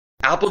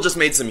Apple just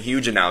made some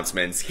huge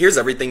announcements. Here's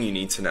everything you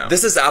need to know.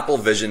 This is Apple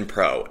Vision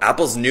Pro,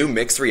 Apple's new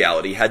mixed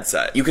reality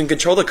headset. You can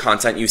control the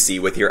content you see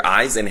with your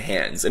eyes and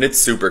hands, and it's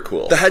super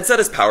cool. The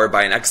headset is powered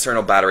by an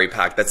external battery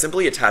pack that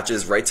simply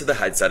attaches right to the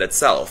headset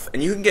itself,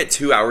 and you can get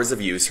 2 hours of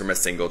use from a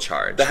single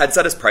charge. The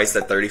headset is priced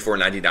at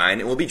 $34.99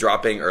 and will be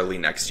dropping early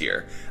next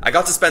year. I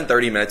got to spend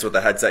 30 minutes with the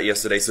headset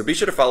yesterday, so be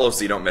sure to follow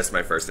so you don't miss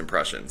my first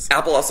impressions.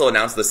 Apple also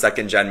announced the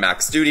 2nd Gen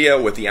Mac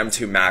Studio with the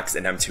M2 Max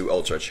and M2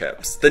 Ultra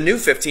chips. The new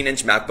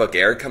 15-inch MacBook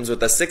Air comes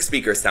with a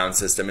 6-speaker sound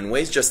system and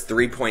weighs just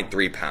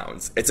 3.3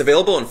 pounds. It's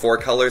available in 4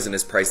 colors and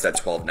is priced at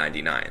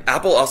 $12.99.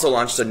 Apple also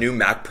launched a new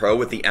Mac Pro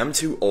with the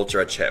M2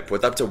 Ultra chip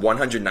with up to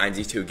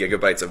 192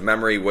 gigabytes of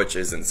memory, which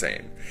is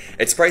insane.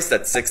 It's priced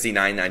at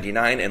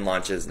 $69.99 and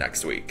launches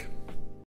next week.